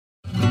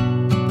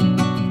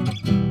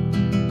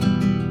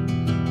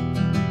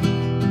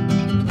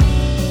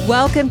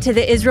Welcome to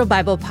the Israel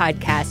Bible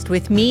Podcast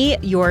with me,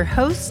 your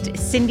host,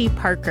 Cindy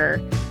Parker.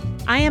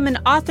 I am an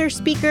author,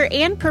 speaker,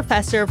 and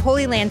professor of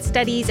Holy Land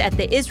Studies at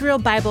the Israel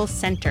Bible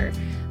Center.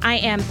 I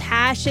am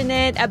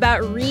passionate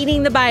about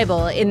reading the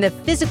Bible in the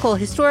physical,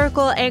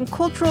 historical, and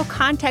cultural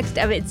context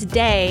of its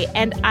day,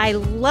 and I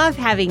love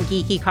having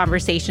geeky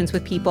conversations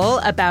with people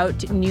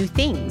about new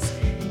things.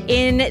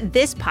 In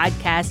this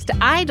podcast,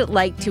 I'd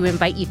like to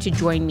invite you to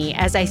join me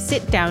as I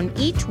sit down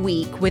each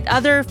week with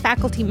other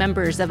faculty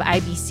members of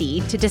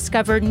IBC to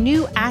discover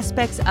new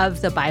aspects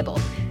of the Bible.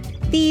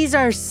 These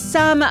are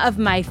some of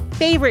my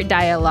favorite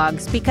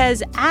dialogues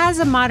because as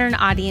a modern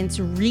audience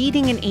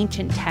reading an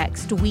ancient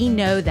text, we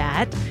know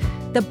that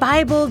the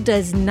Bible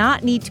does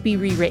not need to be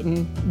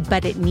rewritten,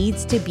 but it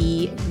needs to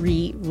be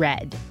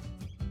reread.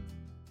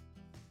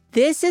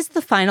 This is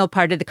the final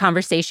part of the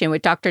conversation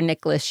with Dr.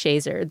 Nicholas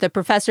Shazer, the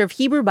professor of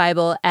Hebrew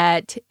Bible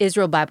at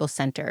Israel Bible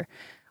Center.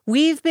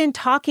 We've been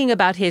talking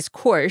about his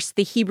course,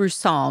 The Hebrew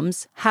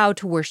Psalms, How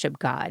to Worship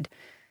God.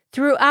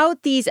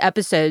 Throughout these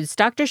episodes,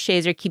 Dr.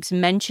 Shazer keeps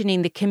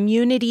mentioning the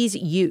community's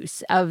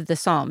use of the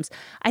Psalms.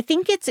 I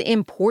think it's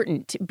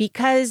important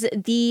because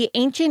the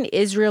ancient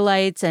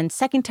Israelites and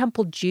Second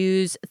Temple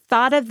Jews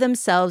thought of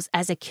themselves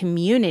as a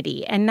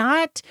community and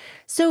not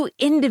so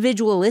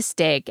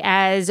individualistic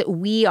as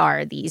we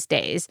are these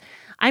days.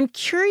 I'm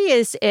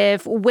curious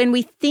if when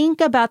we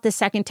think about the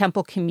Second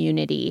Temple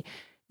community,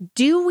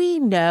 do we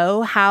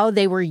know how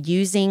they were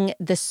using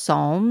the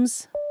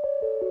Psalms?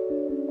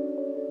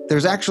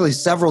 There's actually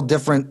several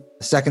different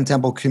Second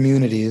Temple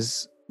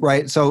communities,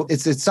 right? So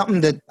it's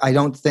something that I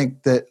don't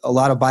think that a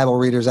lot of Bible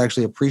readers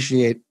actually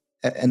appreciate,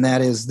 and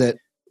that is that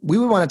we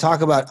would want to talk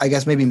about, I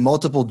guess, maybe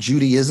multiple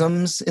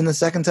Judaisms in the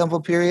Second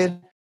Temple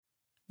period.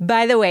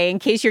 By the way, in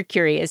case you're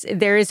curious,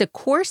 there is a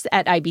course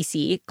at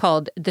IBC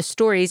called The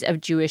Stories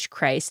of Jewish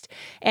Christ,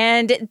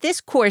 and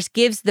this course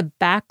gives the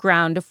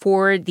background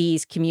for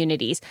these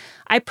communities.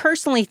 I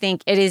personally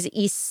think it is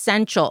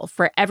essential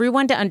for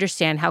everyone to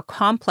understand how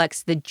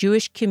complex the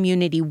Jewish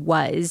community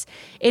was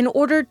in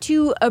order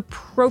to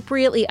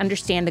appropriately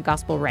understand the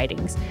gospel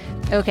writings.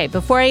 Okay,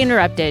 before I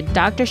interrupted,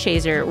 Dr.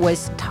 Shazer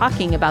was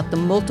talking about the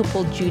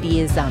multiple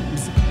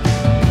Judaisms.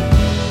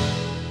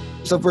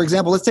 So, for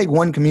example, let's take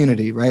one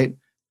community, right?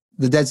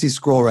 The Dead Sea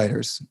Scroll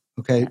writers,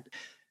 okay?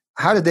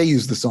 How did they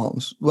use the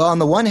Psalms? Well, on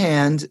the one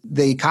hand,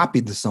 they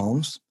copied the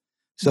Psalms.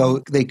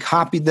 So they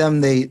copied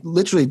them. They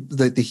literally,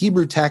 the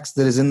Hebrew text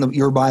that is in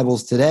your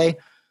Bibles today,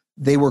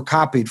 they were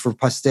copied for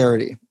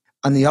posterity.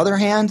 On the other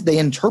hand, they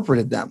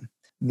interpreted them.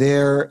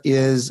 There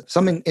is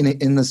something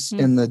in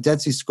the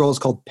Dead Sea Scrolls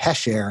called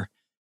Pesher.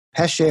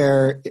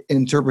 Pesher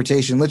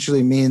interpretation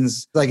literally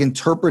means like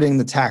interpreting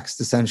the text,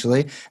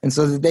 essentially. And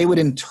so that they would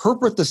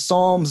interpret the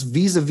Psalms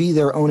vis-a-vis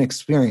their own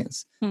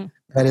experience.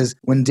 That is,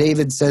 when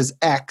David says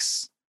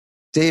X,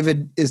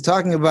 David is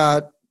talking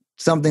about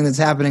something that's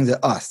happening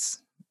to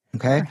us.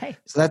 Okay? Right.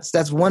 So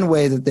that's one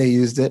way that they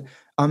used it.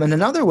 And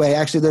another way,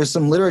 actually, there's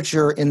some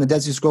literature in the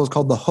Dead Sea Scrolls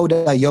called the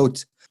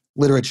Hodayot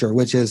literature,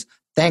 which is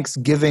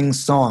thanksgiving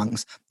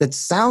songs that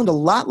sound a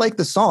lot like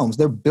the Psalms.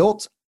 They're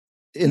built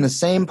in the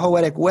same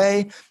poetic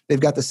way. They've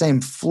got the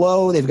same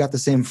flow. They've got the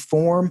same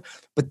form,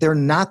 but they're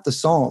not the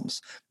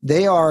Psalms.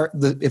 They are,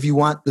 if you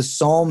want, the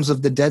Psalms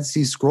of the Dead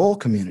Sea Scroll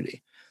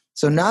community.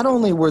 So not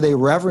only were they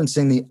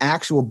reverencing the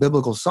actual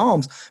biblical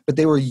Psalms, but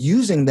they were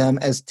using them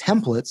as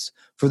templates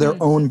for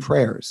their own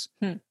prayers.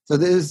 So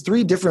there's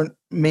three different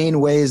main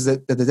ways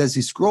that the Dead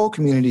Sea Scroll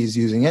community is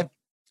using it.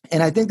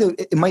 And I think that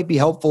it might be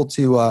helpful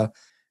to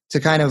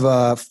kind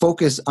of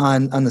focus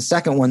on the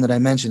second one that I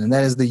mentioned, and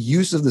that is the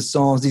use of the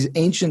Psalms, these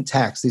ancient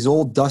texts, these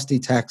old dusty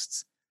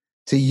texts,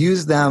 to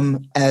use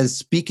them as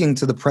speaking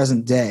to the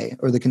present day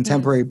or the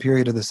contemporary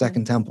period of the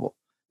Second Temple.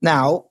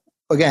 Now,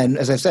 again,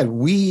 as I've said,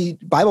 we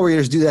Bible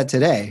readers do that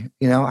today.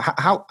 You know,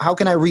 how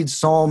can I read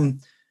Psalm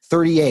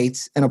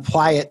 38 and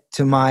apply it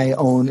to my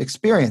own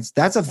experience?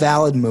 That's a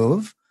valid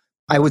move.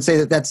 I would say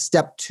that that's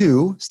step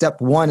two.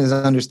 Step one is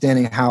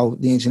understanding how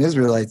the ancient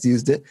Israelites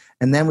used it.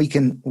 And then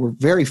we're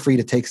very free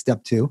to take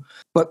step two.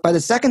 But by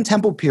the Second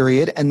Temple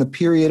period and the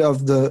period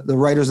of the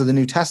writers of the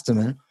New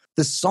Testament,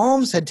 the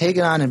Psalms had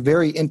taken on a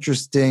very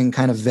interesting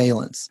kind of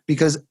valence.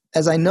 Because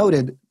as I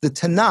noted, the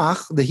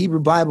Tanakh, the Hebrew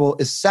Bible,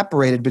 is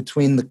separated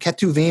between the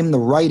Ketuvim, the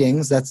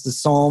writings, that's the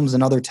Psalms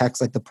and other texts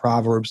like the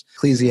Proverbs,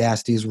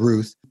 Ecclesiastes,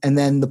 Ruth, and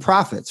then the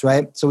prophets,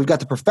 right? So we've got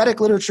the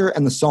prophetic literature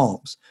and the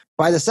Psalms.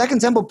 By the Second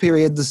Temple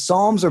period, the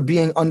Psalms are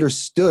being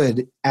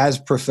understood as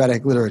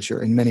prophetic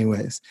literature in many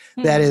ways.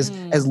 That is,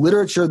 as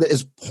literature that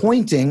is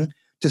pointing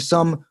to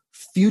some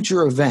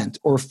future event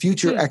or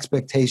future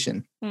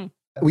expectation.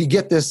 We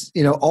get this,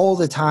 all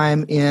the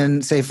time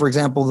in, say, for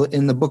example,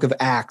 in the book of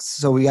Acts.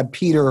 So we have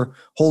Peter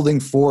holding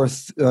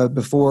forth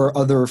before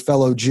other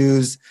fellow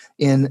Jews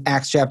in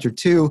Acts chapter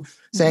 2,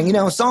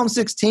 saying, Psalm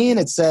 16,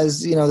 it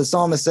says, the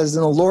psalmist says,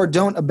 "And the Lord,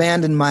 don't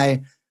abandon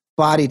my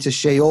body to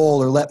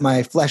Sheol or let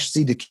my flesh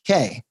see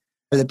decay."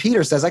 Or that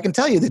Peter says, "I can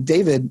tell you that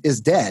David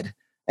is dead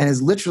and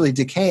is literally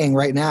decaying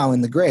right now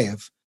in the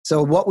grave."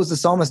 So what was the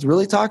psalmist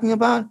really talking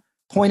about?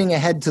 Pointing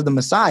ahead to the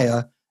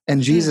Messiah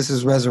and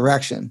Jesus'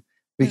 resurrection,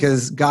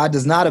 because God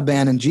does not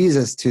abandon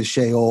Jesus to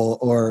Sheol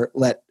or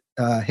let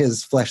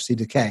his flesh see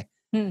decay.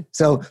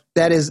 So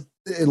that is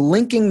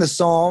linking the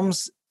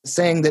Psalms,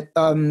 saying that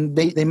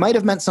they might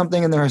have meant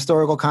something in their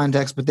historical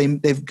context, but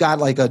they've got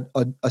like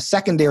a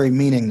secondary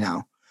meaning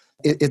now.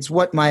 It's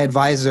what my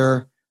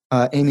advisor,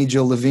 Amy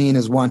Jill Levine,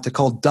 is wont to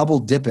call double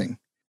dipping.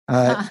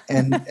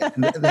 And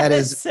that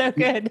is so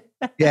good.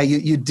 Yeah,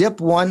 you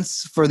dip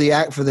once for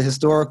the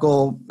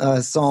historical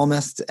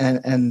psalmist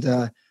and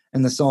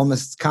the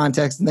psalmist's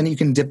context, and then you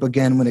can dip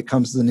again when it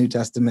comes to the New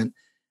Testament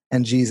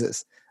and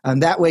Jesus.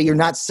 That way, you're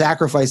not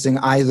sacrificing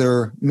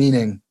either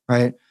meaning,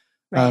 right?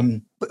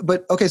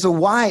 But okay, so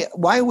why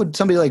would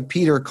somebody like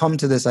Peter come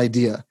to this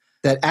idea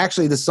that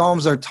actually the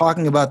Psalms are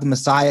talking about the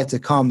Messiah to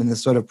come in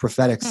this sort of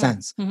prophetic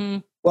sense?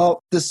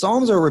 Well, the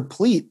Psalms are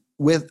replete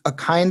with a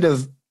kind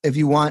of, if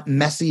you want,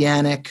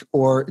 messianic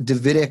or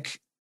Davidic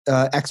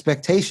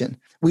expectation.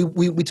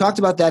 We talked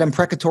about that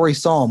imprecatory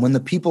psalm when the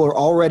people are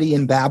already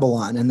in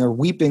Babylon and they're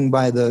weeping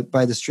by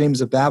the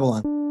streams of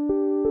Babylon.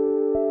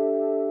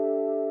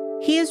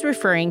 He is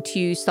referring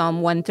to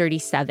Psalm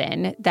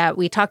 137 that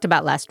we talked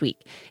about last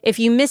week. If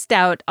you missed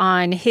out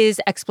on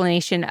his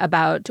explanation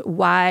about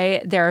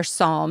why there are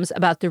psalms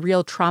about the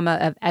real trauma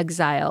of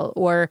exile,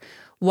 or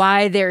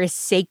why there is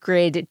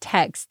sacred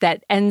text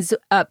that ends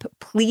up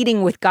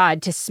pleading with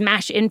God to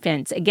smash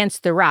infants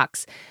against the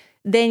rocks,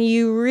 then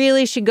you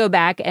really should go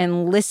back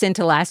and listen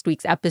to last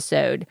week's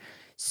episode.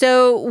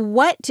 So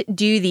what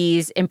do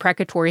these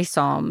imprecatory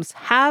psalms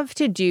have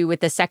to do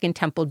with the Second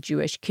Temple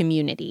Jewish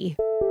community?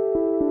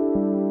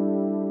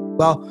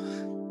 Well,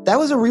 that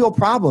was a real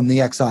problem,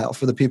 the exile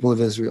for the people of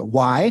Israel.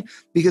 Why?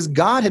 Because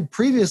God had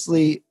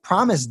previously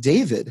promised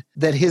David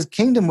that his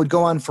kingdom would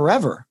go on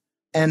forever,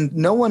 and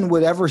no one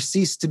would ever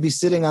cease to be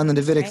sitting on the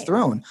Davidic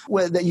throne.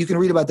 You can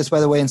read about this,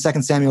 by the way, in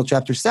 2 Samuel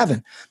chapter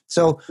 7.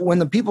 So when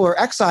the people are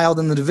exiled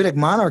and the Davidic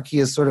monarchy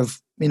is sort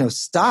of,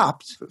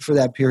 stopped for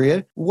that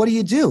period, what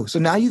do? So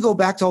now you go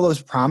back to all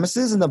those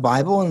promises in the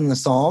Bible and in the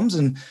Psalms,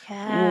 and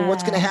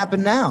what's going to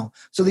happen now?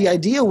 So the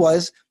idea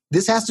was,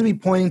 this has to be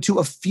pointing to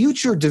a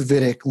future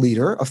Davidic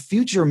leader, a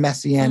future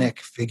messianic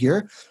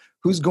figure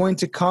who's going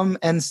to come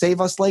and save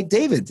us like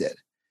David did.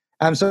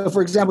 So,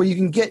 for example,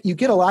 you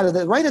get a lot of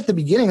that right at the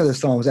beginning of the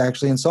Psalms,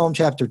 actually, in Psalm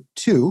chapter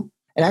 2.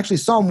 And actually,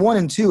 Psalm 1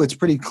 and 2, it's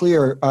pretty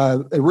clear,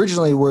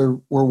 originally were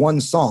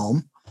one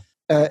psalm.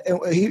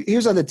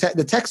 Here's how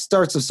the text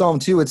starts of Psalm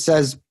 2. It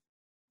says,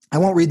 I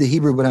won't read the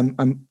Hebrew, but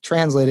I'm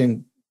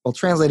translating. I'll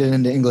translate it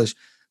into English.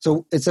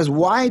 So it says,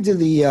 why do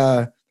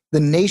the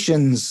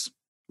nations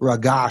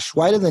ragash?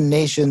 Why do the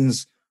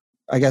nations,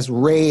 I guess,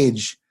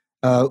 rage,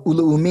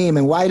 ulu'umim,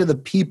 and why do the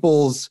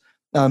peoples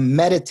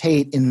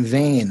meditate in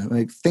vain,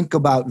 like think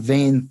about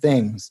vain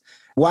things?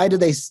 Why do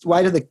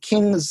the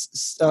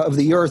kings of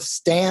the earth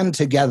stand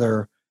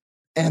together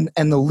and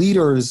the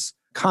leaders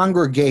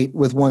congregate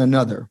with one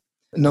another?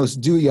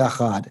 Nosdu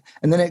yachad.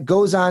 And then it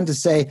goes on to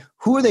say,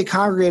 who are they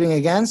congregating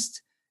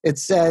against? It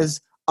says,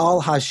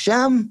 Al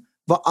Hashem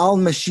va'al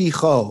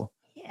Mashiach.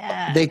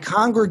 They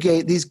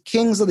congregate, these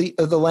kings of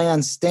the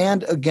land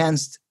stand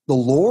against the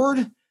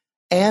Lord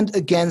and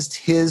against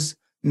his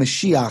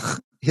Mashiach,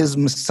 his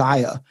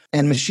Messiah.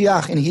 And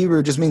Mashiach in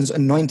Hebrew just means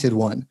anointed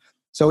one.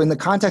 So in the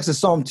context of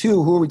Psalm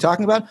 2, who are we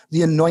talking about?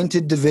 The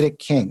anointed Davidic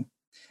king.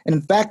 And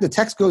in fact, the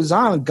text goes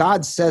on,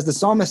 the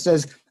psalmist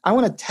says, I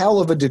want to tell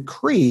of a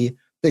decree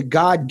that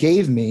God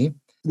gave me.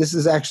 This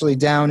is actually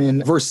down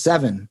in verse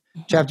 7,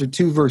 chapter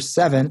 2, verse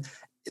 7.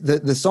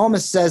 The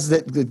psalmist says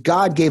that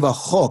God gave a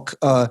chok,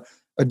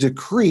 a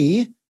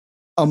decree,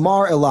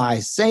 Amar Eli,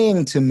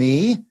 saying to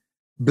me,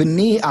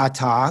 B'ni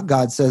ata,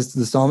 God says to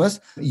the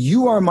psalmist,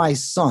 you are my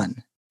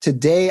son.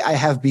 Today I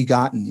have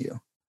begotten you.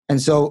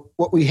 And so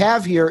what we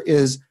have here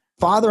is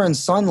father and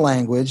son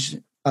language,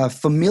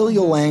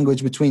 familial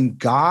language between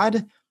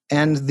God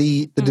and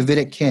the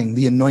Davidic king,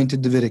 the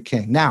anointed Davidic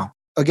king. Now,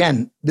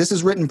 again, this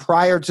is written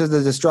prior to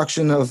the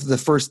destruction of the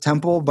first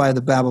temple by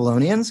the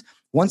Babylonians.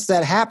 Once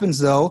that happens,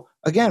 though,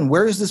 again,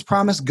 where does this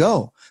promise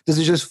go? Does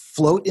it just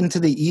float into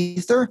the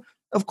ether?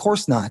 Of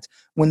course not.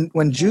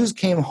 When Jews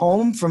came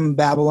home from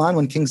Babylon,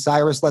 when King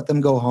Cyrus let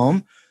them go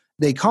home,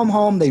 they come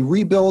home, they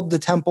rebuild the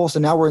temple. So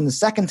now we're in the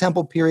Second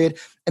Temple period,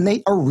 and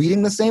they are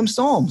reading the same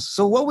Psalms.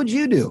 So what would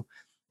you do,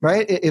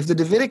 right? If the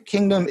Davidic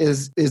kingdom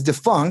is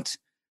defunct,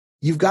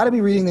 you've got to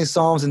be reading these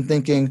Psalms and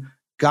thinking,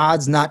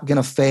 God's not going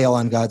to fail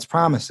on God's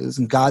promises,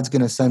 and God's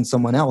going to send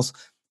someone else.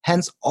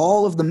 Hence,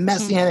 all of the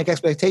messianic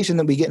expectation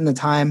that we get in the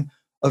time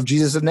of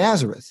Jesus of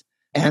Nazareth.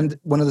 And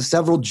one of the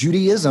several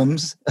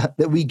Judaisms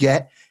that we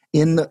get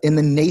in the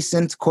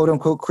nascent,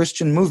 quote-unquote,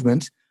 Christian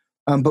movement,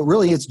 but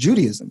really it's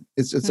Judaism.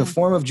 It's a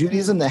form of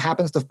Judaism that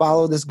happens to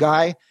follow this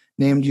guy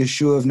named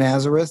Yeshua of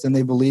Nazareth, and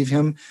they believe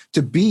him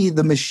to be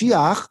the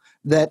Mashiach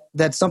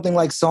that something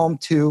like Psalm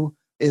 2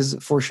 is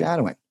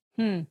foreshadowing.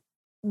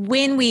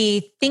 When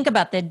we think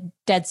about the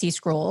Dead Sea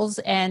Scrolls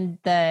and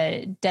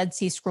the Dead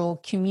Sea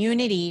Scroll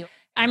community,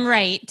 I'm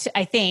right,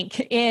 I think,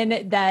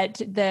 in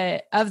that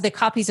of the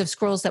copies of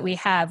scrolls that we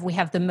have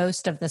the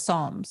most of the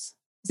Psalms.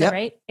 Is that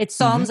right? It's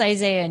Psalms,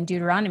 Isaiah, and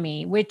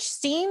Deuteronomy, which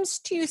seems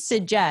to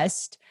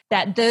suggest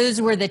that those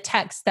were the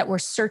texts that were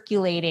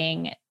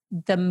circulating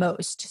the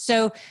most.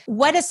 So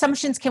what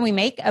assumptions can we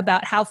make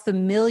about how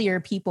familiar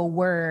people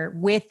were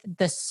with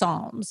the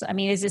Psalms? I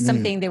mean, is it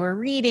something they were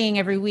reading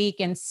every week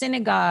in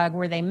synagogue?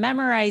 Were they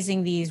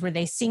memorizing these? Were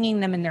they singing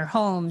them in their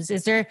homes?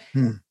 Is there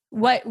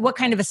what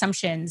kind of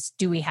assumptions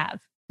do we have?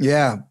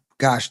 Yeah.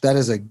 Gosh, that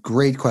is a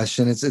great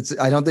question. It's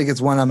I don't think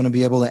it's one I'm going to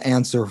be able to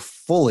answer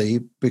fully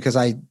because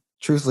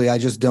truthfully, I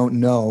just don't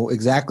know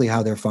exactly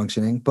how they're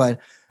functioning. But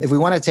if we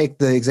want to take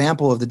the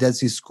example of the Dead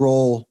Sea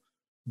Scroll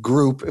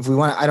group,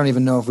 I don't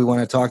even know if we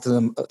want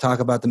to talk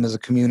about them as a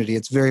community.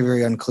 It's very,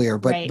 very unclear.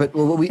 But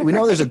we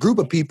know there's a group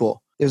of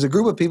people. There's a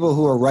group of people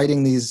who are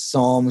writing these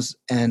Psalms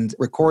and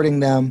recording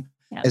them.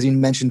 Yep. As you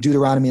mentioned,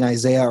 Deuteronomy and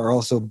Isaiah are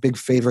also big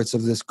favorites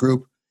of this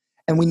group.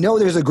 And we know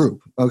there's a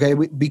group, okay,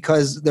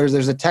 because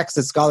there's a text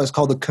that scholars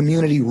call the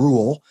community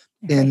rule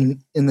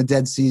in the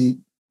Dead Sea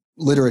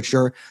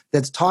literature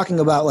that's talking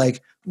about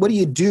like, what do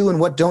you do and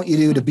what don't you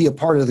do to be a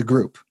part of the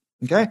group,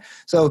 okay?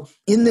 So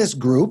in this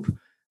group,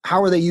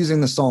 how are they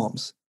using the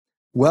Psalms?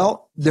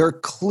 Well, they're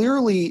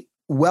clearly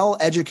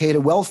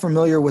well-educated,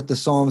 well-familiar with the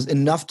Psalms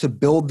enough to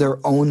build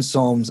their own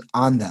Psalms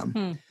on them.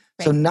 Right.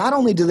 So not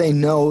only do they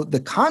know the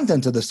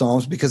content of the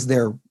Psalms because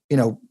they're,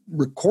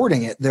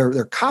 recording it,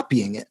 they're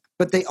copying it,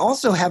 but they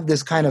also have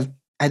this kind of,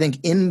 I think,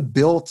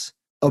 inbuilt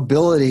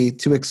ability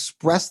to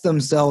express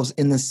themselves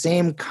in the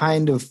same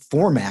kind of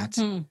format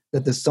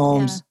that the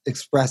Psalms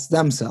express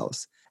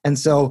themselves. And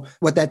so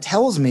what that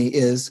tells me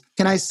is,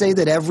 can I say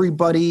that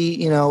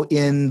everybody,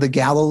 in the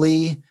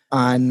Galilee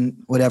on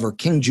whatever,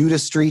 King Judah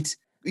Street,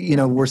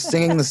 were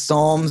singing the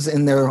Psalms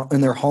in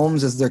their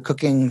homes as they're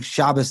cooking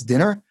Shabbos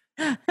dinner?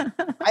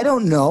 I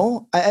don't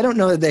know. I don't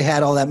know that they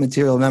had all that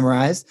material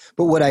memorized.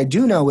 But what I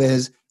do know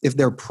is if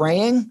they're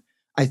praying,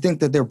 I think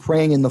that they're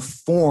praying in the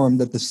form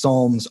that the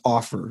Psalms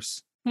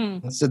offers.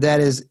 So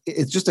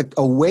it's just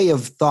a way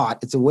of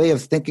thought. It's a way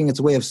of thinking. It's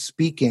a way of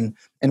speaking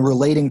and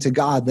relating to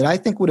God that I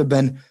think would have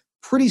been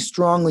pretty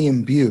strongly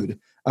imbued,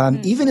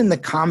 even in the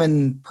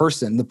common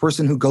person, the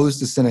person who goes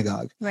to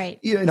synagogue. Right.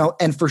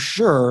 And for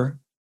sure,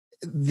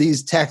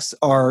 these texts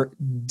are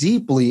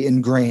deeply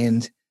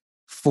ingrained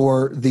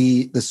for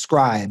the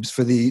scribes,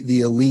 for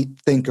the elite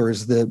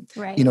thinkers,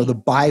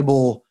 the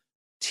Bible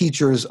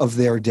teachers of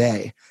their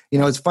day.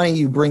 It's funny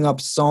you bring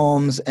up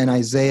Psalms and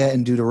Isaiah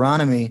and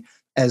Deuteronomy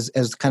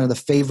as kind of the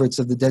favorites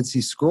of the Dead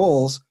Sea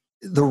Scrolls.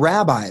 The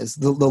rabbis,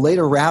 the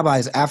later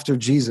rabbis after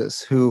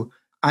Jesus, who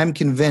I'm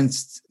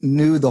convinced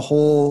knew the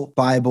whole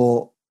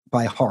Bible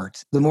by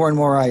heart. The more and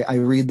more I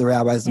read the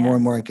rabbis, the more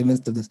and more I'm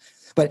convinced of this.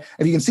 But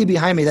if you can see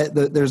behind me,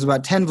 that there's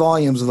about 10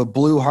 volumes of a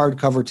blue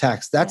hardcover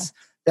text.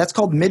 That's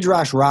called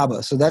Midrash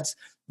Rabbah. So that's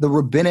the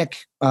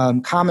rabbinic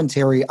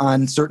commentary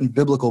on certain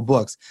biblical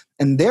books.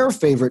 And their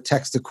favorite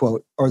text to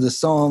quote are the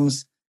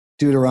Psalms,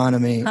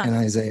 Deuteronomy, and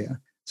Isaiah.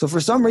 So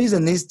for some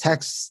reason, these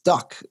texts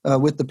stuck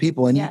with the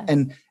people.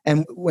 And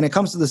when it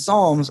comes to the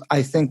Psalms,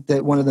 I think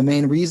that one of the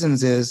main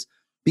reasons is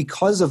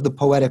because of the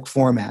poetic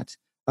format,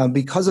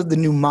 because of the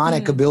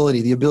mnemonic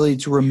ability, the ability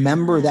to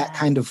remember that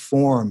kind of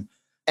form.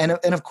 And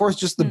of course,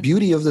 just the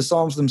beauty of the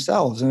Psalms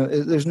themselves.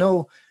 It's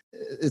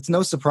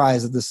no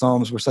surprise that the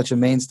Psalms were such a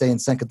mainstay in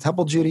Second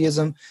Temple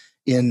Judaism.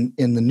 In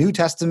the New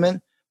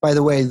Testament, by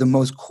the way, the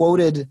most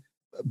quoted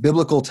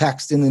biblical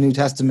text in the New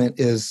Testament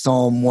is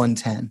Psalm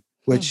 110,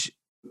 which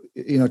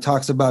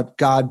talks about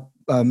God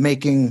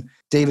making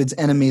David's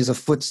enemies a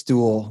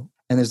footstool.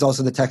 And there's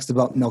also the text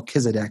about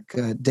Melchizedek,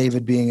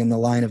 David being in the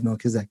line of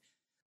Melchizedek.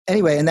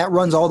 Anyway, and that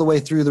runs all the way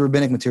through the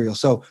rabbinic material.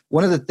 So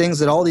one of the things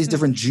that all these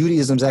different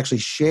Judaisms actually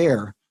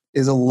share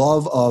is a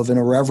love of and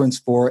a reverence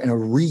for and a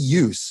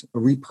reuse, a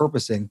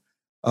repurposing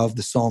of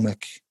the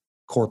psalmic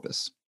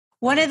corpus.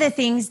 One of the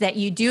things that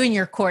you do in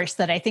your course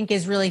that I think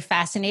is really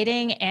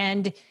fascinating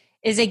and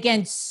is,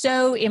 again,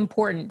 so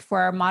important for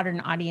our modern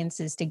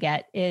audiences to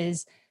get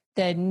is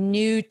the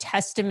New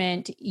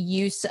Testament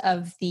use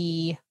of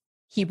the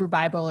Hebrew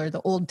Bible or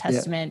the Old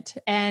Testament,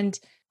 and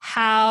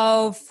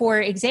how,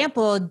 for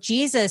example,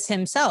 Jesus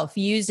himself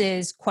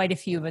uses quite a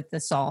few of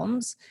the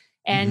Psalms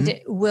and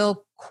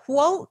will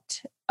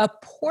quote a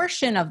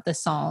portion of the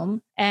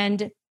Psalm.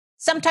 And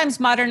sometimes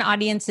modern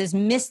audiences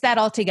miss that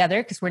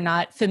altogether because we're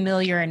not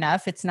familiar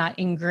enough. It's not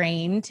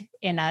ingrained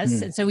in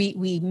us. And so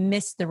we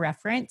miss the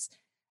reference.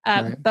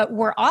 But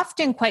we're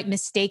often quite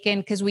mistaken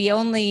because we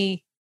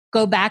only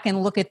go back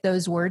and look at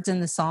those words in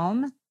the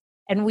Psalm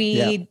and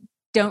we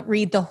don't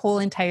read the whole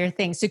entire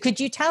thing. So could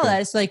you tell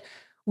us, like,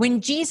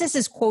 when Jesus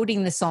is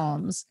quoting the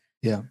Psalms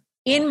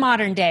in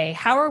modern day,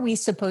 how are we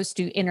supposed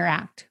to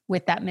interact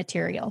with that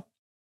material?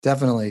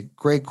 Definitely.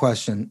 Great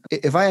question.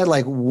 If I had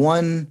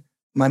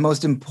my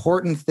most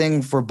important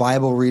thing for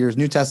Bible readers,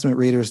 New Testament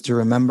readers to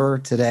remember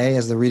today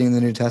as they're reading the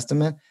New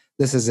Testament,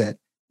 this is it.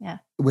 Yeah.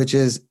 Which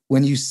is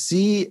when you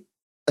see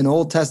an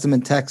Old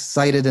Testament text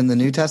cited in the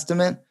New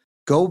Testament,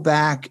 go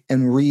back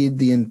and read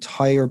the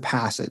entire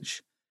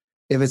passage.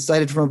 If it's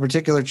cited from a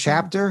particular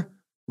chapter,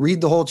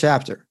 read the whole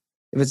chapter.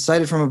 If it's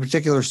cited from a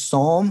particular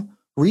psalm,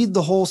 read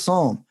the whole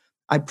psalm.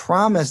 I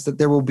promise that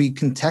there will be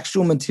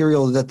contextual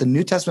material that the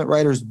New Testament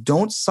writers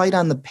don't cite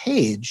on the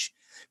page,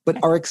 but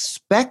are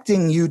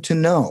expecting you to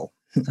know.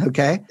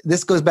 Okay?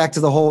 This goes back to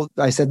the whole,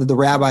 I said that the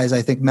rabbis,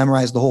 I think,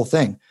 memorized the whole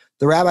thing.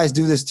 The rabbis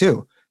do this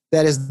too.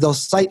 That is, they'll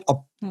cite a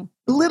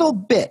little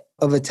bit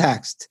of a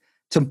text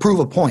to prove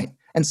a point.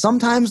 And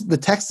sometimes the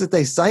text that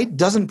they cite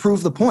doesn't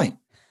prove the point.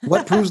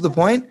 What proves the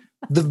point?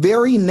 The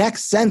very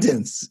next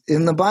sentence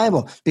in the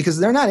Bible, because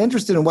they're not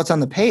interested in what's on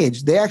the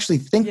page. They actually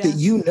think that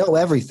you know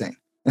everything.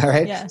 All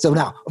right. Yeah. So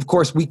now, of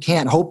course, we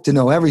can't hope to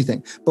know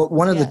everything. But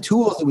one of the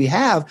tools that we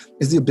have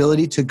is the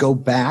ability to go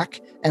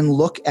back and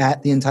look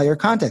at the entire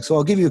context. So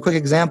I'll give you a quick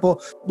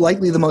example,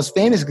 likely the most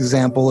famous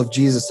example of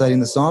Jesus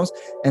citing the Psalms,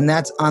 and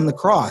that's on the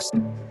cross.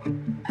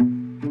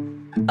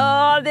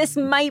 Oh, this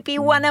might be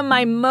one of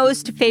my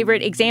most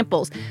favorite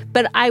examples.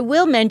 But I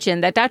will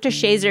mention that Dr.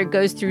 Shazer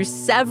goes through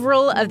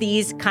several of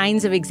these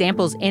kinds of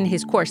examples in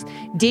his course.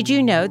 Did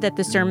you know that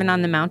the Sermon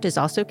on the Mount is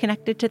also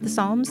connected to the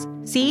Psalms?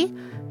 See?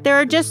 There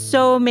are just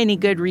so many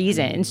good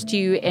reasons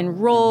to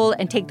enroll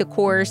and take the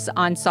course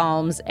on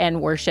Psalms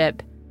and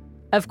worship.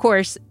 Of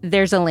course,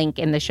 there's a link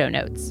in the show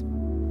notes.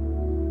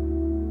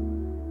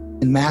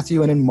 In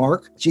Matthew and in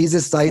Mark,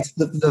 Jesus cites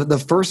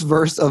the first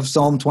verse of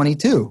Psalm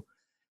 22,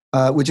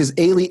 which is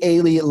Eli,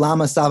 Eli,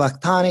 lama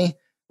sabachthani,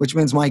 which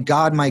means, my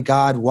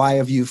God, why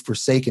have you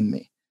forsaken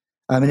me?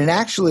 And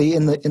actually,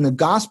 in the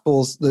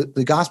Gospels,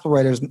 the Gospel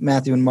writers,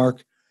 Matthew and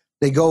Mark,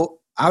 they go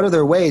out of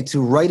their way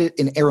to write it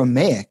in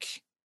Aramaic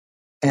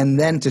and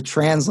then to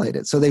translate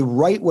it. So they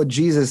write what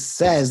Jesus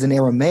says in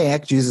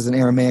Aramaic. Jesus is an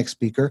Aramaic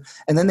speaker.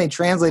 And then they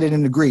translate it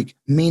into Greek,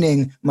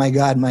 meaning, my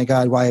God,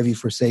 why have you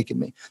forsaken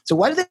me? So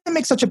why did they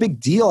make such a big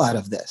deal out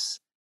of this?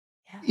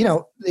 Yeah. You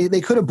know, they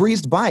could have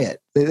breezed by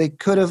it. They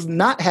could have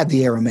not had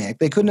the Aramaic.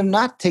 They couldn't have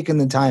not taken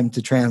the time to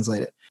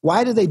translate it.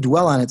 Why do they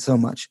dwell on it so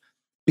much?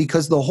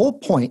 Because the whole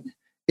point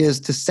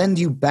is to send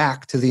you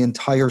back to the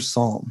entire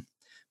psalm.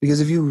 Because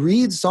if you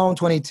read Psalm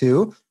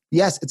 22,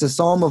 yes, it's a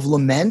psalm of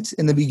lament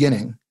in the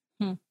beginning.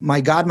 My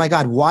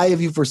God, why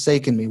have you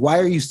forsaken me? Why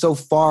are you so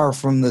far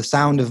from the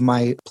sound of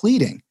my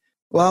pleading?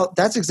 Well,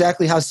 that's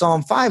exactly how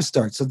Psalm 5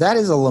 starts. So that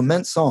is a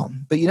lament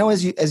psalm. But you know,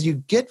 as you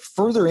get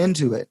further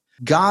into it,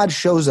 God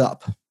shows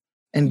up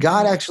and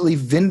God actually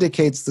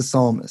vindicates the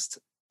psalmist.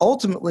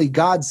 Ultimately,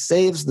 God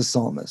saves the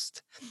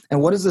psalmist. And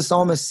what does the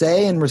psalmist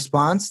say in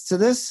response to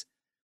this?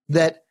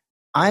 That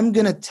I'm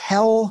going to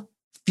tell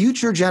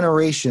future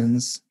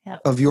generations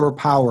of your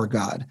power,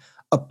 God.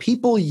 A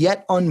people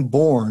yet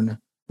unborn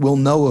will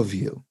know of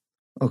you.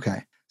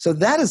 Okay. So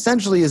that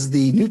essentially is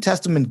the New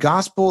Testament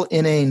gospel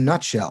in a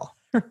nutshell.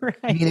 Right.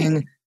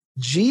 Meaning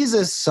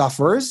Jesus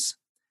suffers,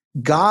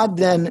 God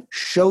then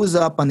shows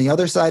up on the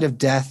other side of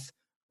death,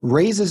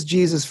 raises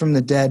Jesus from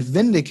the dead,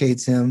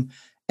 vindicates him,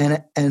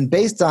 and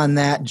based on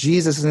that,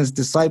 Jesus and his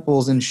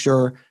disciples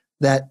ensure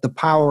that the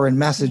power and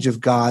message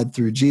of God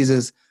through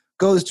Jesus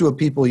goes to a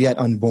people yet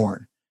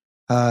unborn.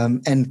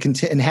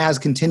 And has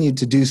continued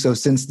to do so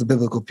since the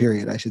biblical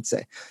period, I should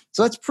say.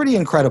 So that's pretty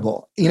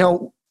incredible. You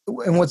know,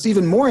 and what's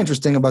even more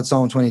interesting about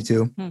Psalm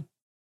 22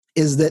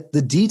 is that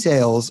the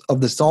details of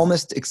the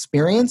psalmist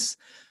experience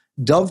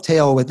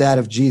dovetail with that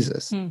of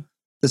Jesus.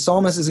 The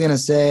psalmist is going to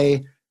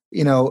say,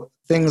 you know,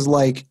 things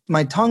like,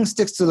 my tongue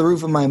sticks to the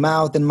roof of my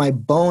mouth and my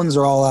bones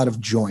are all out of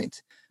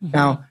joint.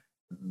 Now,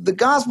 the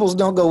Gospels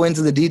don't go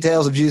into the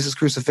details of Jesus'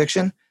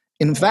 crucifixion.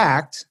 In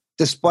fact,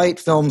 despite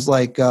films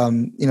like,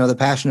 The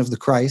Passion of the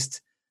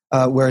Christ,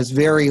 where it's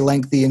very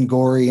lengthy and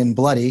gory and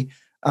bloody,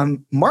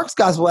 Mark's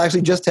gospel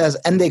actually just has,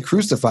 and they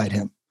crucified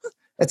him.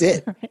 That's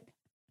it. Right.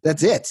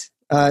 That's it.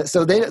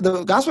 So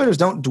the gospel writers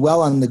don't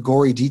dwell on the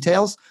gory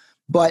details,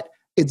 but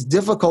it's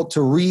difficult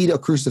to read a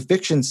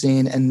crucifixion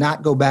scene and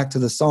not go back to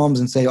the Psalms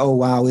and say, oh,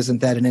 wow, isn't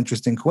that an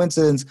interesting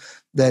coincidence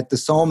that the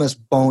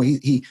psalmist bone,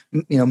 he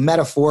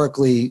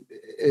metaphorically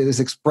is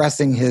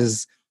expressing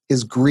his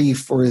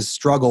grief or his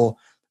struggle,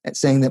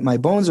 saying that my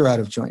bones are out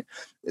of joint.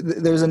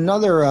 There's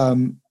another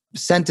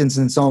sentence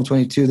in Psalm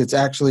 22 that's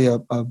actually a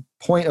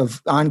point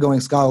of ongoing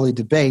scholarly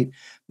debate,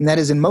 and that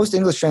is in most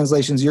English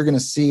translations you're going to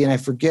see, and I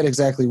forget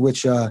exactly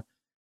which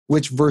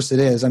verse it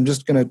is. I'm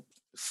just going to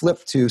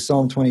flip to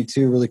Psalm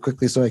 22 really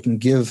quickly so I can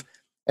give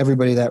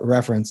everybody that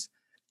reference.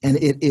 And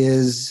it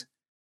is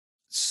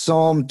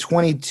Psalm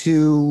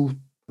 22,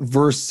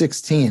 verse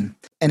 16.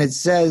 And it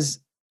says,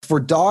 for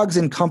dogs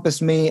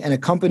encompass me, and a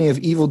company of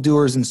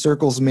evildoers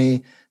encircles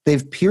me.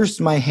 They've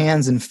pierced my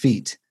hands and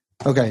feet.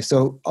 Okay,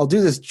 so I'll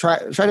do this, try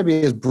to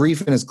be as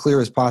brief and as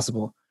clear as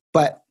possible.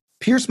 But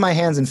pierce my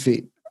hands and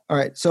feet. All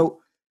right,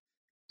 so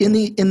in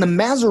the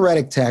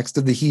Masoretic text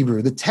of the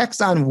Hebrew, the text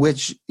on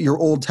which your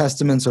Old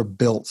Testaments are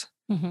built,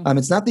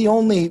 it's not the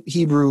only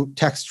Hebrew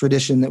text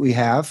tradition that we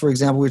have. For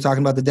example, we were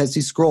talking about the Dead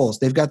Sea Scrolls.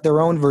 They've got their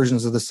own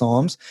versions of the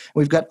Psalms.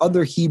 We've got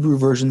other Hebrew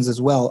versions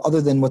as well, other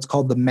than what's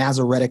called the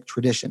Masoretic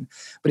tradition.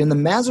 But in the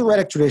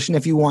Masoretic tradition,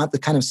 if you want the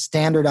kind of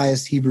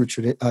standardized Hebrew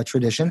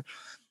tradition,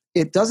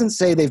 it doesn't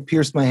say they've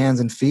pierced my hands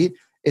and feet.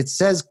 It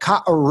says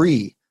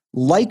ka'ari,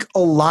 like a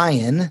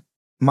lion,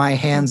 my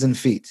hands and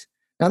feet.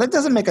 Now, that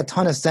doesn't make a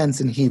ton of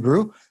sense in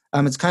Hebrew.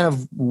 it's kind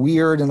of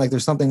weird and like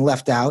there's something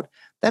left out.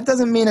 That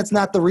doesn't mean it's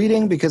not the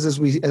reading, because as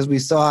we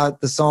saw,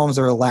 the Psalms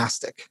are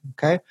elastic,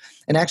 okay?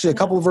 And actually a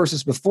couple of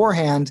verses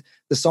beforehand,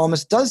 the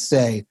psalmist does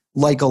say,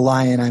 like a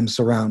lion, I'm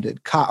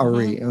surrounded,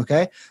 ka'ari,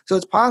 okay? So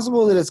it's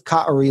possible that it's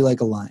ka'ari,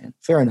 like a lion.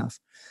 Fair enough.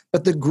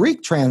 But the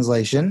Greek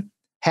translation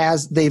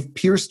has, they've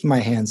pierced my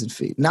hands and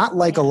feet. Not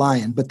like a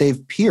lion, but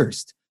they've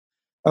pierced.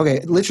 Okay,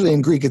 literally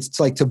in Greek, it's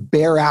like to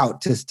bear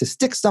out, to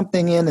stick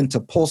something in and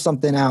to pull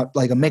something out,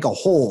 like make a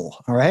hole,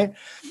 all right?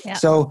 Yeah.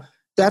 So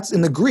that's,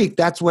 in the Greek,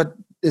 that's what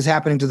is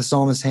happening to the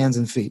psalmist's hands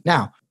and feet.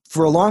 Now,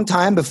 for a long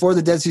time before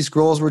the Dead Sea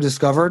Scrolls were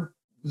discovered,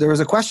 there was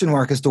a question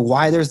mark as to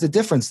why there's the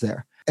difference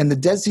there. And the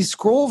Dead Sea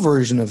Scroll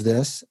version of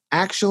this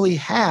actually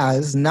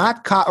has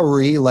not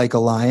ka'ari, like a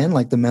lion,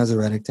 like the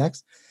Masoretic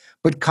text,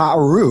 but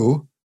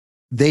ka'aru,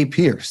 they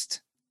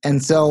pierced.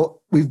 And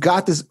so we've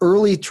got this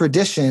early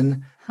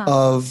tradition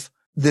of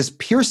this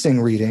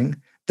piercing reading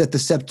that the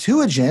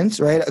Septuagint,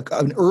 right,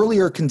 an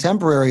earlier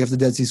contemporary of the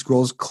Dead Sea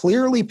Scrolls,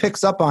 clearly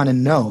picks up on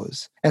and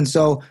knows. And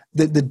so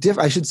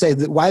I should say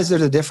that, why is there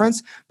the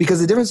difference? Because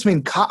the difference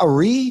between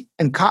ka'ari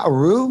and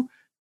ka'aru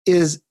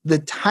is the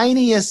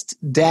tiniest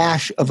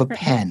dash of a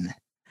pen.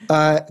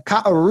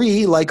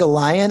 Ka'ari, like a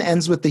lion,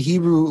 ends with the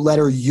Hebrew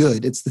letter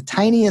yud. It's the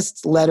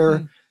tiniest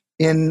letter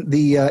in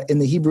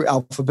the Hebrew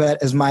alphabet.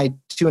 As my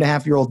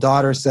 2.5-year-old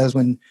daughter says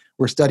when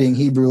we're studying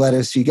Hebrew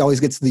letters, she always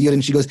gets to the yud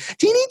and she goes,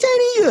 teeny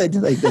tiny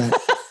yud, like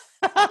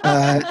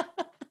that.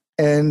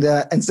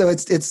 And so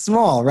it's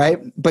small, right?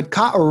 But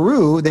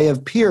ka'aru, they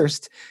have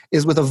pierced,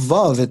 is with a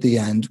vav at the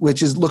end,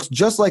 which looks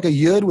just like a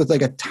yud with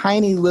like a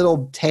tiny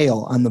little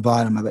tail on the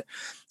bottom of it.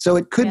 So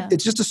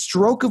it's just a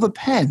stroke of a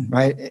pen,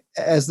 right,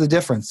 as the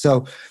difference.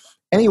 So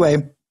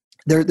anyway,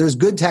 there's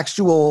good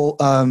textual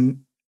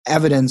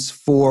evidence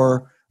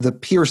for the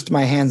pierced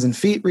my hands and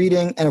feet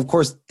reading. And of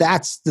course,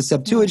 that's the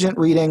Septuagint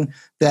reading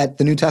that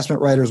the New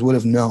Testament writers would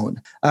have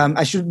known.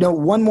 I should note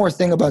one more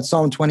thing about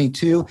Psalm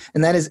 22,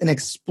 and that is an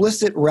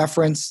explicit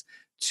reference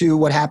to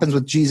what happens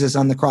with Jesus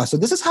on the cross. So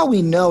this is how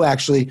we know,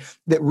 actually,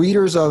 that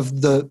readers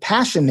of the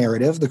Passion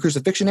narrative, the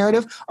crucifixion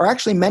narrative, are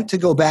actually meant to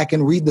go back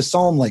and read the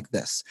psalm like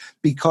this,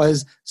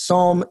 because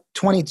Psalm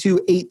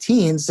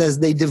 22:18 says,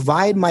 they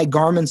divide my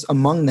garments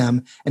among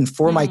them, and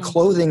for my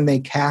clothing they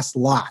cast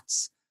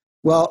lots.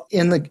 Well,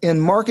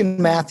 in Mark and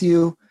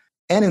Matthew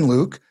and in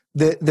Luke,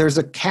 there's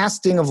a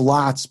casting of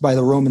lots by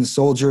the Roman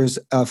soldiers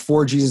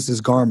for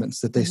Jesus' garments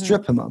that they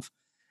strip him of.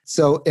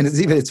 So, and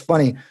it's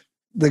funny,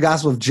 the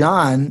Gospel of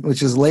John,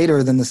 which is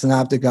later than the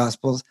Synoptic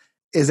Gospels,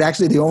 is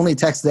actually the only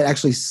text that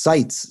actually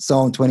cites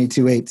Psalm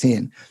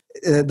 22:18.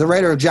 The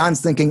writer of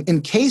John's thinking,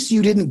 in case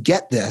you didn't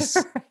get this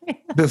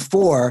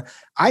before,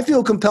 I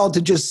feel compelled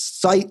to just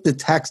cite the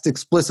text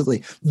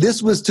explicitly.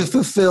 This was to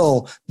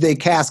fulfill, they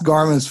cast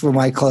garments for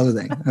my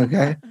clothing,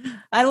 okay?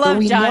 I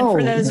love John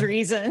for those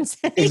reasons.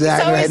 Exactly. He's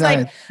always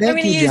right, I'm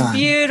going to use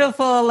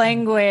beautiful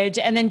language,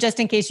 and then just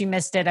in case you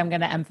missed it, I'm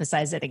going to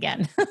emphasize it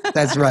again.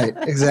 That's right.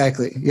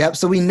 Exactly. Yep.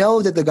 So we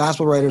know that the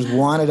gospel writers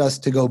wanted us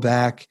to go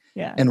back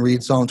and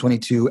read Psalm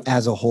 22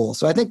 as a whole.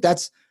 So I think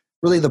that's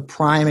really the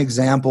prime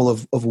example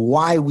of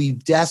why we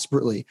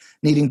desperately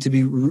need to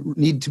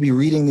be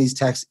reading these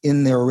texts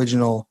in their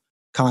original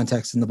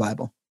context in the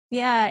Bible.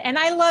 Yeah. And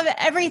I love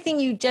everything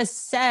you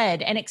just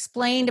said and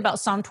explained about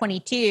Psalm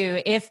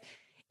 22.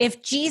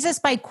 If Jesus,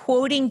 by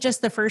quoting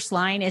just the first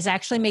line, is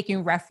actually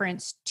making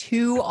reference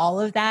to all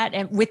of that,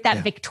 and with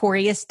that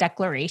victorious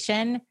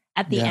declaration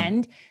at the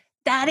end,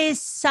 that is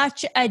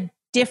such a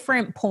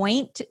different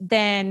point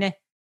than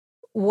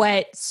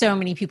what so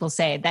many people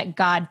say, that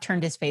God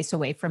turned his face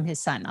away from his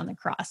son on the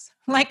cross.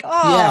 Like,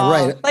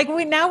 like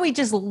we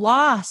just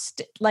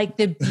lost like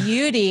the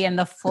beauty and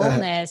the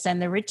fullness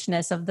and the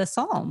richness of the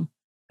psalm.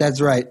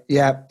 That's right.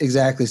 Yeah,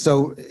 exactly.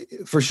 So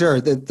for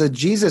sure, the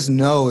Jesus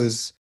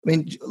knows. I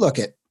mean, look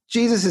at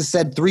Jesus has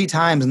said 3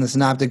 times in the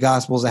Synoptic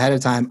Gospels ahead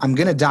of time, I'm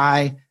going to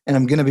die and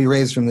I'm going to be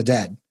raised from the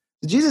dead.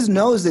 So Jesus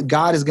knows that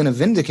God is going to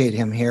vindicate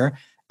him here.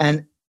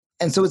 And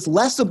so it's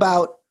less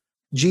about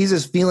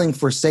Jesus feeling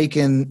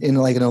forsaken in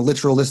like in a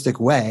literalistic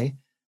way.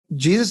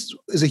 Jesus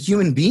is a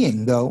human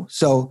being, though.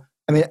 So,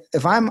 I mean,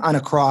 if I'm on a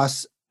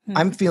cross,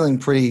 I'm feeling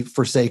pretty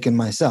forsaken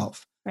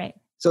myself. Right.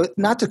 So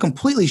not to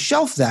completely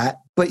shelf that,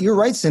 but you're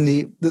right,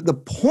 Cindy. The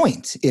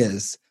point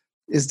is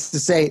to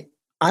say,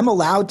 I'm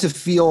allowed to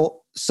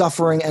feel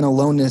suffering and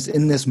aloneness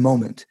in this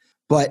moment,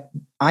 but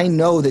I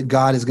know that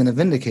God is going to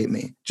vindicate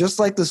me. Just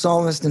like the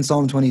psalmist in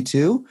Psalm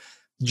 22,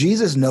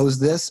 Jesus knows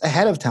this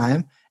ahead of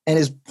time and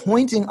is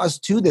pointing us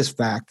to this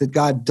fact that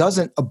God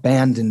doesn't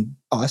abandon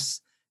us.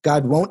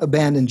 God won't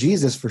abandon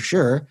Jesus for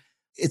sure.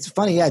 It's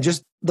funny,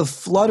 just the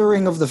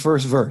fluttering of the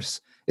first verse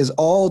is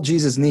all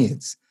Jesus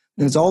needs.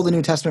 And it's all the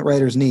New Testament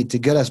writers need to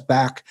get us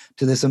back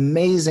to this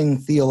amazing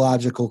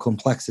theological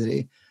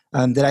complexity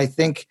that I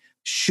think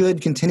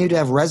should continue to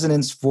have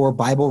resonance for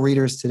Bible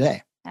readers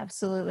today.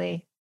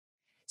 Absolutely.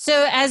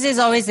 So as is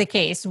always the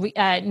case, we,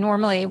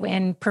 normally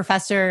when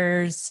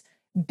professors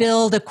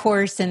build a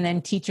course and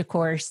then teach a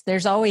course,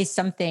 there's always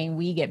something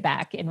we get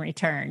back in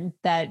return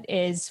that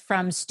is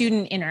from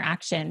student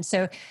interaction.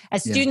 So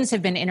as students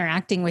have been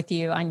interacting with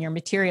you on your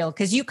material,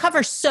 because you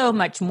cover so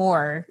much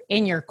more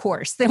in your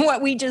course than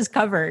what we just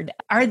covered,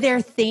 are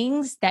there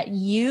things that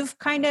you've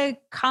kind of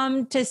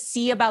come to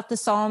see about the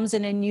Psalms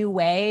in a new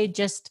way,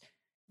 just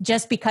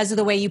because of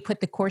the way you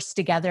put the course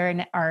together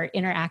and are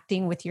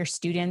interacting with your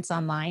students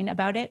online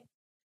about it?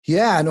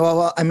 Yeah, no,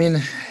 well, I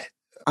mean,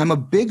 I'm a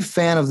big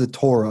fan of the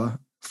Torah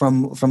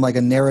from like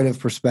a narrative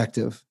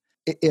perspective.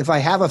 If I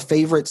have a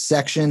favorite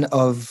section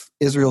of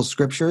Israel's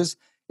scriptures,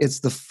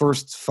 it's the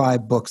first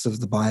 5 books of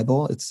the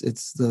Bible.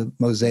 It's the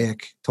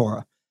Mosaic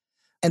Torah.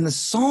 And the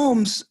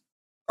Psalms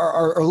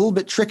are a little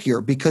bit trickier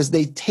because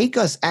they take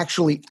us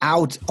actually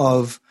out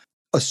of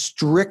a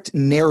strict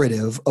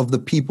narrative of the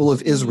people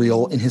of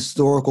Israel in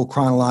historical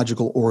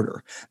chronological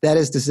order. That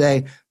is to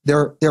say,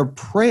 they're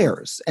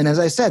prayers. And as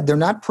I said, they're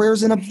not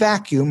prayers in a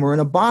vacuum or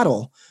in a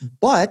bottle,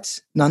 but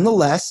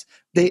nonetheless,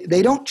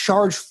 they don't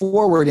charge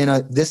forward in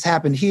a, this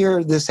happened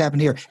here, this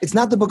happened here. It's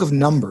not the book of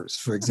Numbers,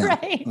 for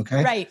example. Right,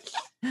 okay? Right.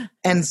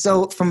 And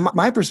so from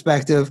my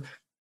perspective,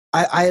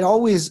 I had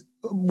always,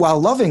 while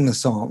loving the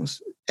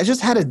Psalms, I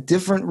just had a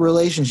different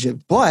relationship.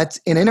 But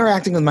in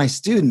interacting with my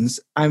students,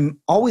 I'm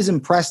always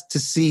impressed to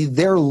see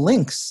their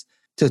links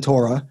to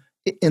Torah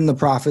in the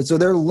prophets, or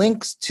their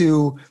links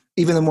to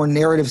even the more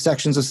narrative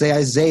sections of, say,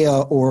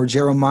 Isaiah or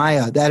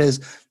Jeremiah. That is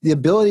the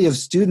ability of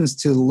students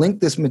to link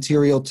this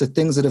material to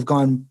things that have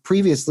gone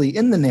previously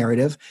in the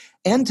narrative,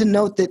 and to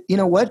note that, you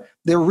know what,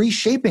 they're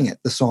reshaping it,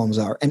 the Psalms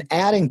are, and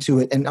adding to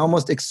it and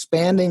almost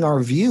expanding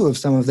our view of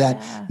some of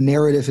that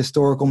narrative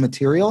historical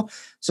material.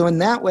 So in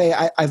that way,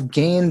 I've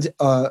gained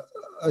a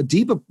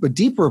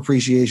deeper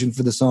appreciation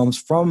for the Psalms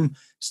from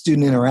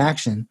student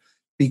interaction,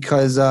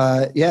 because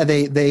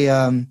they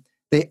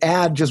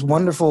add just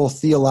wonderful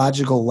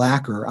theological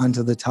lacquer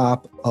onto the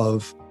top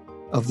of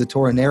the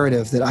Torah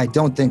narrative that I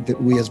don't think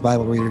that we as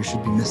Bible readers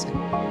should be missing.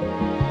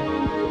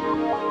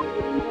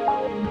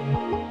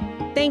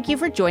 Thank you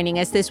for joining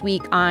us this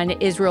week on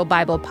Israel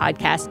Bible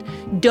Podcast.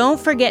 Don't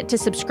forget to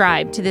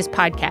subscribe to this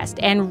podcast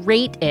and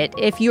rate it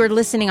if you're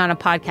listening on a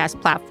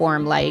podcast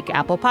platform like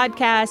Apple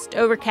Podcast,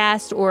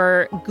 Overcast,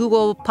 or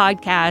Google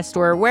Podcast,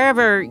 or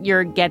wherever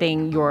you're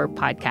getting your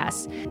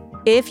podcasts.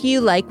 If you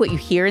like what you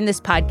hear in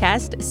this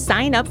podcast,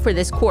 sign up for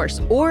this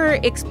course or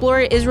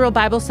explore Israel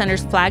Bible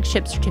Center's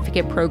flagship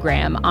certificate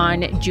program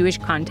on Jewish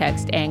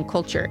context and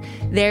culture.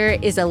 There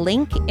is a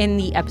link in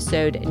the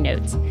episode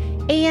notes.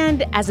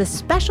 And as a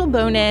special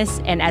bonus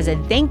and as a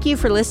thank you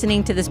for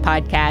listening to this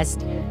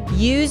podcast,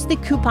 use the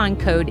coupon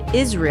code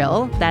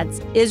Israel,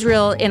 that's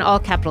Israel in all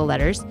capital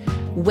letters,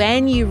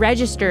 when you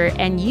register,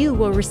 and you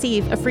will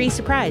receive a free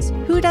surprise.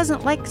 Who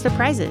doesn't like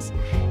surprises?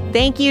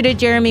 Thank you to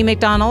Jeremy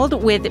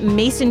McDonald with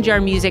Mason Jar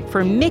Music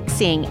for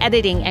mixing,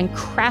 editing, and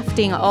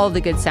crafting all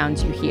the good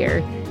sounds you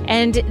hear.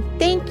 And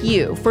thank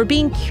you for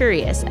being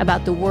curious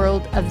about the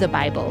world of the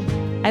Bible.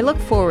 I look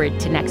forward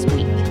to next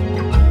week.